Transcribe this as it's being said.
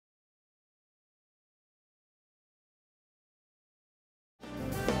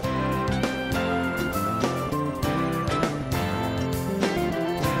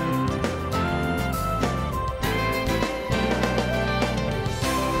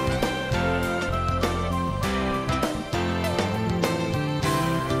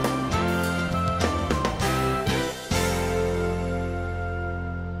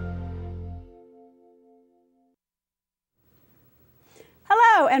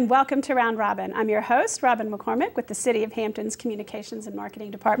and welcome to Round Robin. I'm your host, Robin McCormick, with the City of Hampton's Communications and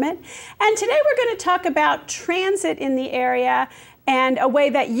Marketing Department. And today we're going to talk about transit in the area and a way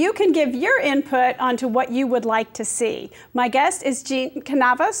that you can give your input onto what you would like to see. My guest is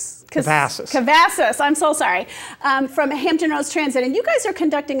Cavasos. Cavasos, I'm so sorry, from Hampton Roads Transit. And you guys are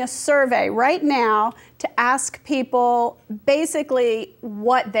conducting a survey right now to ask people basically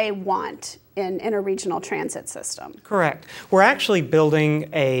what they want in a regional transit system. Correct. We're actually building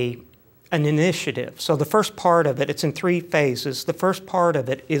an initiative. So the first part of it, it's in 3 phases. The first part of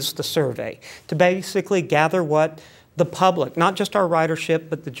it is the survey, to basically gather what the public, not just our ridership,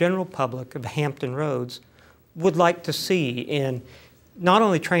 but the general public of Hampton Roads would like to see in not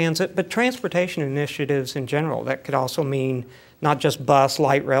only transit, but transportation initiatives in general. That could also mean not just bus,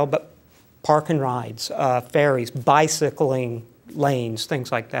 light rail, but park and rides, ferries, bicycling lanes,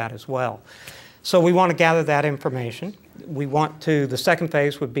 things like that as well. So we want to gather that information. We want to, the second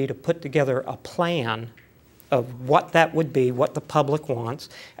phase would be to put together a plan of what that would be, what the public wants.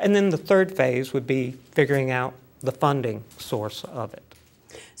 And then the third phase would be figuring out the funding source of it.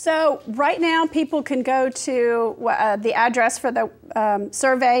 So right now people can go to, the address for the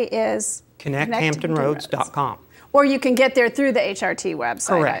survey is connecthamptonroads.com. Or you can get there through the HRT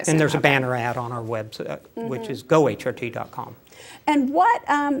website. Correct, and there's a banner ad on our website, which is gohrt.com. And what,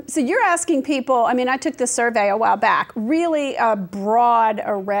 so you're asking people, I mean, I took this survey a while back, really a broad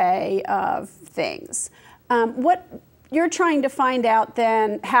array of things. What you're trying to find out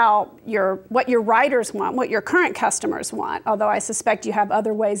then what your riders want, what your current customers want, although I suspect you have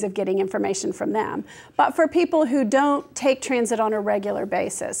other ways of getting information from them. But for people who don't take transit on a regular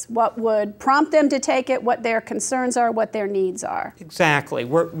basis, what would prompt them to take it, what their concerns are, what their needs are? Exactly.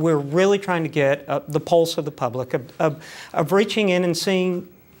 We're really trying to get the pulse of the public, of reaching in and seeing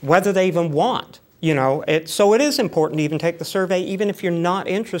whether they even want. You know, so it is important to even take the survey, even if you're not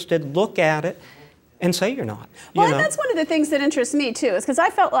interested, look at it and say you're not. Well, and that's one of the things that interests me too, is because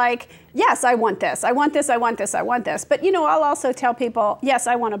I felt like, yes, I want this, I want this, I want this, I want this. But you know, I'll also tell people, yes,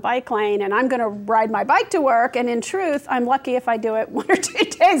 I want a bike lane and I'm going to ride my bike to work. And in truth, I'm lucky if I do it 1 or 2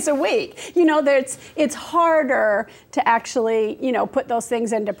 days a week. You know, it's harder to actually, you know, put those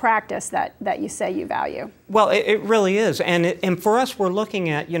things into practice that you say you value. Well, it really is. And for us, we're looking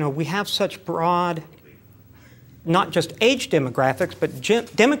at, you know, we have such broad, not just age demographics, but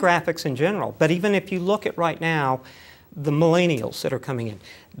demographics in general. But even if you look at right now, the millennials that are coming in,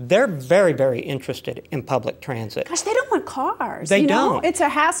 they're very, very interested in public transit. Gosh, they don't want cars. They don't. It's a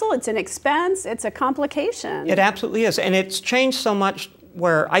hassle, it's an expense, it's a complication. It absolutely is. And it's changed so much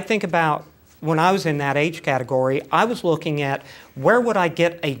where I think about when I was in that age category, I was looking at where would I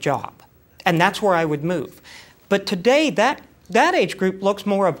get a job? And that's where I would move. But today, that age group looks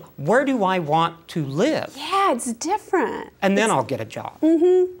more of where do I want to live? Yeah, it's different. And then I'll get a job.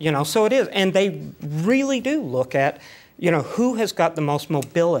 You know, so it is. And they really do look at, you know, who has got the most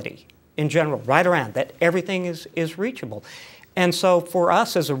mobility in general, right around, that everything is reachable. And so for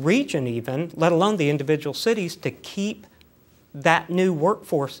us as a region even, let alone the individual cities, to keep that new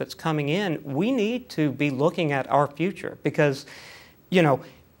workforce that's coming in, we need to be looking at our future because, you know,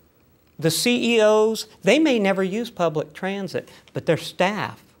 the CEOs, they may never use public transit, but their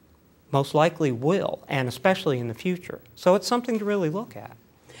staff most likely will, and especially in the future. So it's something to really look at.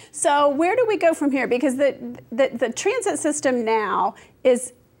 So where do we go from here? Because the transit system now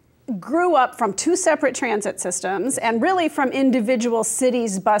grew up from 2 separate transit systems and really from individual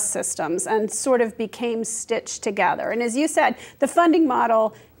cities' bus systems and sort of became stitched together. And as you said, the funding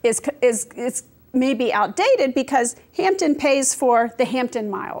model is maybe outdated because Hampton pays for the Hampton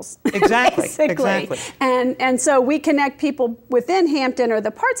miles. Exactly, basically. exactly. And so we connect people within Hampton or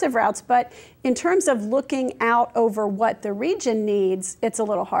the parts of routes, but in terms of looking out over what the region needs, it's a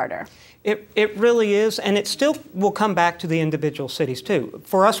little harder. It really is, and it still will come back to the individual cities too.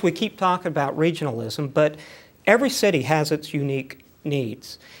 For us, we keep talking about regionalism, but every city has its unique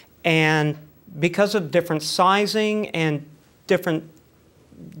needs. And because of different sizing and different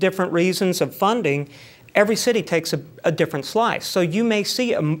reasons of funding, every city takes a different slice. So you may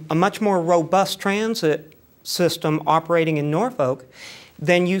see a much more robust transit system operating in Norfolk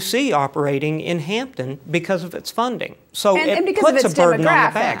than you see operating in Hampton because of its funding. So and it because puts of its a burden on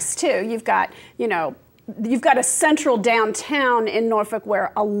the back. demographics too. You've got, you know, you've got a central downtown in Norfolk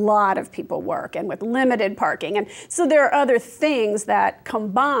where a lot of people work and with limited parking. And so there are other things that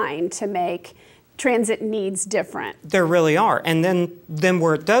combine to make transit needs different. There really are. And then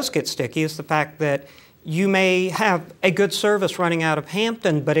where it does get sticky is the fact that you may have a good service running out of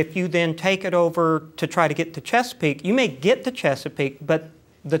Hampton, but if you then take it over to try to get to Chesapeake, you may get to Chesapeake, but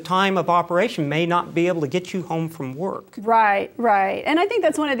the time of operation may not be able to get you home from work. Right, right. And I think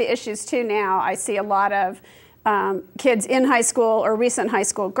that's one of the issues too now. I see a lot of kids in high school or recent high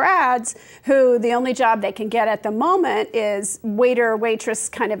school grads who the only job they can get at the moment is waiter, waitress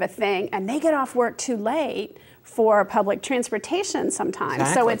kind of a thing, and they get off work too late for public transportation sometimes.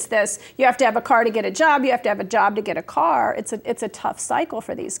 Exactly. So it's this, you have to have a car to get a job, you have to have a job to get a car. It's a tough cycle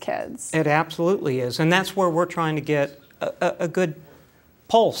for these kids. It absolutely is, and that's where we're trying to get a good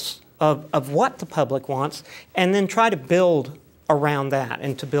pulse of what the public wants, and then try to build around that,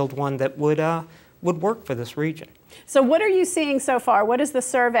 and to build one that would work for this region. So what are you seeing so far? What is the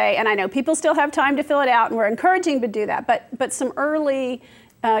survey? And I know people still have time to fill it out, and we're encouraging to do that, but some early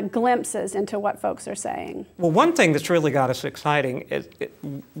glimpses into what folks are saying. Well, one thing that's really got us exciting is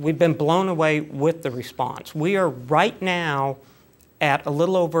we've been blown away with the response. We are right now at a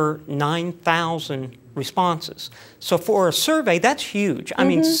little over 9,000 responses. So for a survey, that's huge. I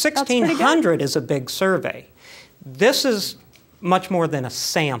mean, 1,600 is a big survey. This is much more than a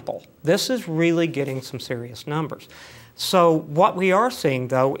sample. This is really getting some serious numbers. So what we are seeing,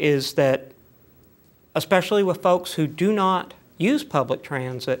 though, is that, especially with folks who do not use public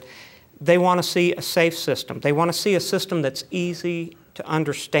transit, they want to see a safe system. They want to see a system that's easy to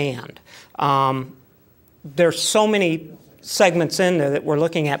understand. There's so many segments in there that we're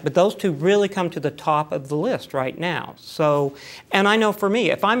looking at, but those two really come to the top of the list right now. So, and I know for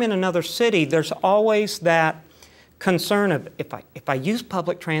me, if I'm in another city, there's always that concern of if I use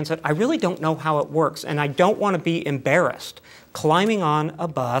public transit, I really don't know how it works, and I don't want to be embarrassed climbing on a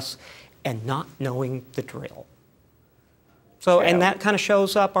bus and not knowing the drill. So, and that kind of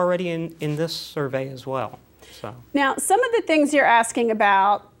shows up already in this survey as well. So. Now, some of the things you're asking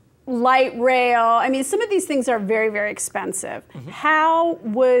about, light rail, I mean, some of these things are very, very expensive. How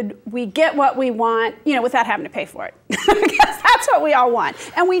would we get what we want, you know, without having to pay for it? Because that's what we all want.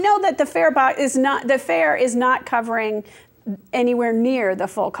 And we know that the fare is not covering anywhere near the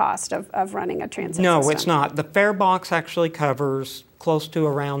full cost of running a transit system. No, it's not. The fare box actually covers close to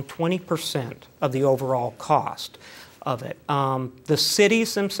around 20% of the overall cost of it. The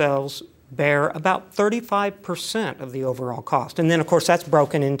cities themselves bear about 35% of the overall cost. And then, of course, that's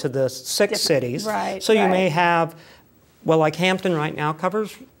broken into the six cities. Right, so you may have, well, like Hampton right now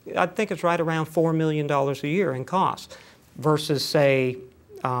covers, I think it's right around $4 million a year in cost, versus, say,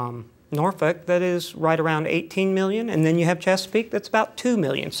 Norfolk, that is right around 18 million. And then you have Chesapeake, that's about 2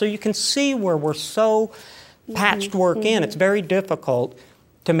 million. So you can see where we're so patched work in. It's very difficult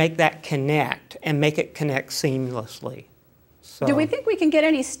to make that connect and make it connect seamlessly. So. Do we think we can get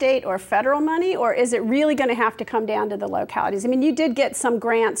any state or federal money, or is it really going to have to come down to the localities? I mean, you did get some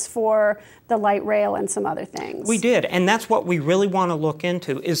grants for the light rail and some other things. We did, and that's what we really want to look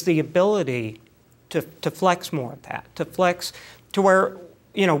into, is the ability to flex more of that, to flex to where,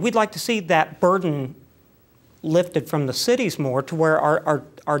 you know, we'd like to see that burden lifted from the cities more to where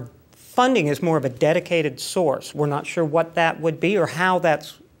our funding is more of a dedicated source. We're not sure what that would be or how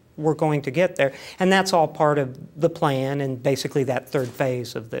we're going to get there. And that's all part of the plan, and basically that third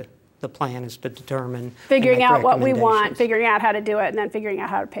phase of the plan is to determine, figuring out what we want, figuring out how to do it, and then figuring out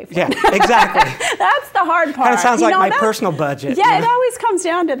how to pay for it. Yeah, exactly. That's the hard part. Kind of sounds like my personal budget. Yeah, it always comes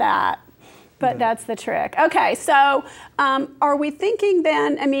down to that. But that's the trick. Okay, so are we thinking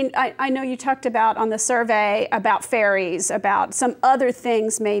then, I mean, I know you talked about on the survey about ferries, about some other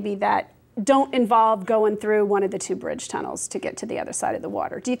things maybe that don't involve going through one of the two bridge tunnels to get to the other side of the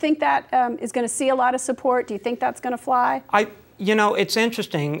water. Do you think that is going to see a lot of support? Do you think that's going to fly? You know, it's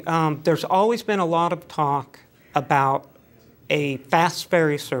interesting. There's always been a lot of talk about a fast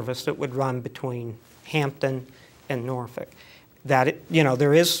ferry service that would run between Hampton and Norfolk. That, you know,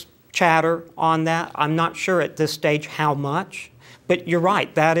 there is chatter on that. I'm not sure at this stage how much, but you're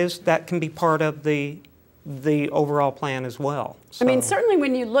right. That can be part of the overall plan as well. So. I mean, certainly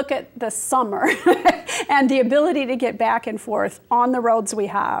when you look at the summer and the ability to get back and forth on the roads we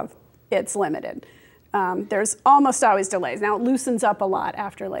have, it's limited. There's almost always delays. Now, it loosens up a lot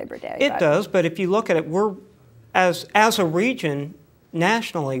after Labor Day. It does, but if you look at it, we're, as a region,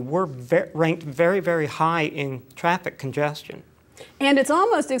 nationally, we're ranked very, very high in traffic congestion. And it's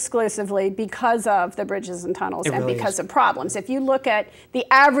almost exclusively because of the bridges and tunnels and because of problems. If you look at the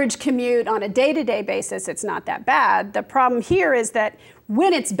average commute on a day-to-day basis, it's not that bad. The problem here is that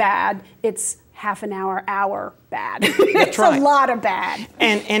when it's bad, it's half an hour bad. It's a lot of bad.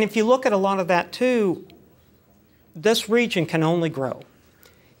 And if you look at a lot of that too, this region can only grow.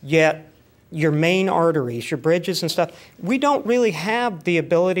 Yet your main arteries, your bridges and stuff, we don't really have the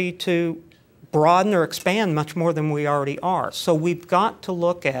ability to broaden or expand much more than we already are. So we've got to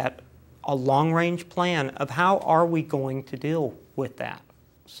look at a long-range plan of how are we going to deal with that.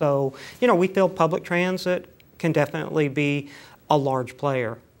 So, you know, we feel public transit can definitely be a large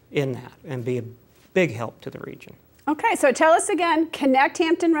player in that and be a big help to the region. Okay, so tell us again,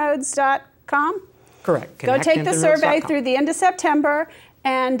 connecthamptonroads.com? Correct. Go take the survey through the end of September.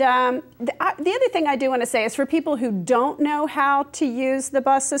 And the other thing I do want to say is for people who don't know how to use the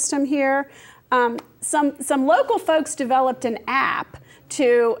bus system here, some local folks developed an app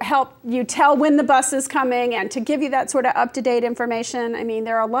to help you tell when the bus is coming and to give you that sort of up-to-date information. I mean,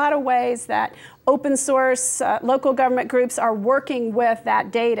 there are a lot of ways that open source local government groups are working with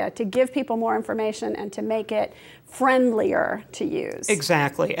that data to give people more information and to make it friendlier to use.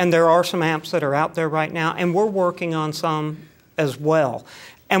 Exactly, and there are some apps that are out there right now, and we're working on some as well.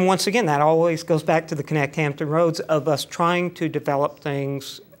 And once again, that always goes back to the Connect Hampton Roads of us trying to develop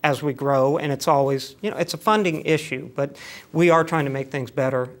things as we grow, and it's always, you know, it's a funding issue, but we are trying to make things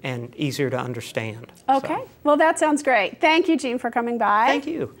better and easier to understand. Okay, so. Well, that sounds great. Thank you, Gene, for coming by. Thank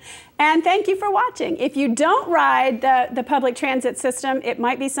you. And thank you for watching. If you don't ride the public transit system, it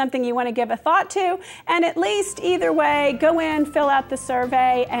might be something you want to give a thought to, and at least either way, go in, fill out the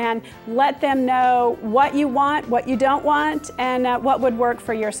survey, and let them know what you want, what you don't want, and what would work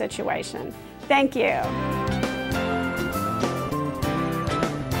for your situation. Thank you.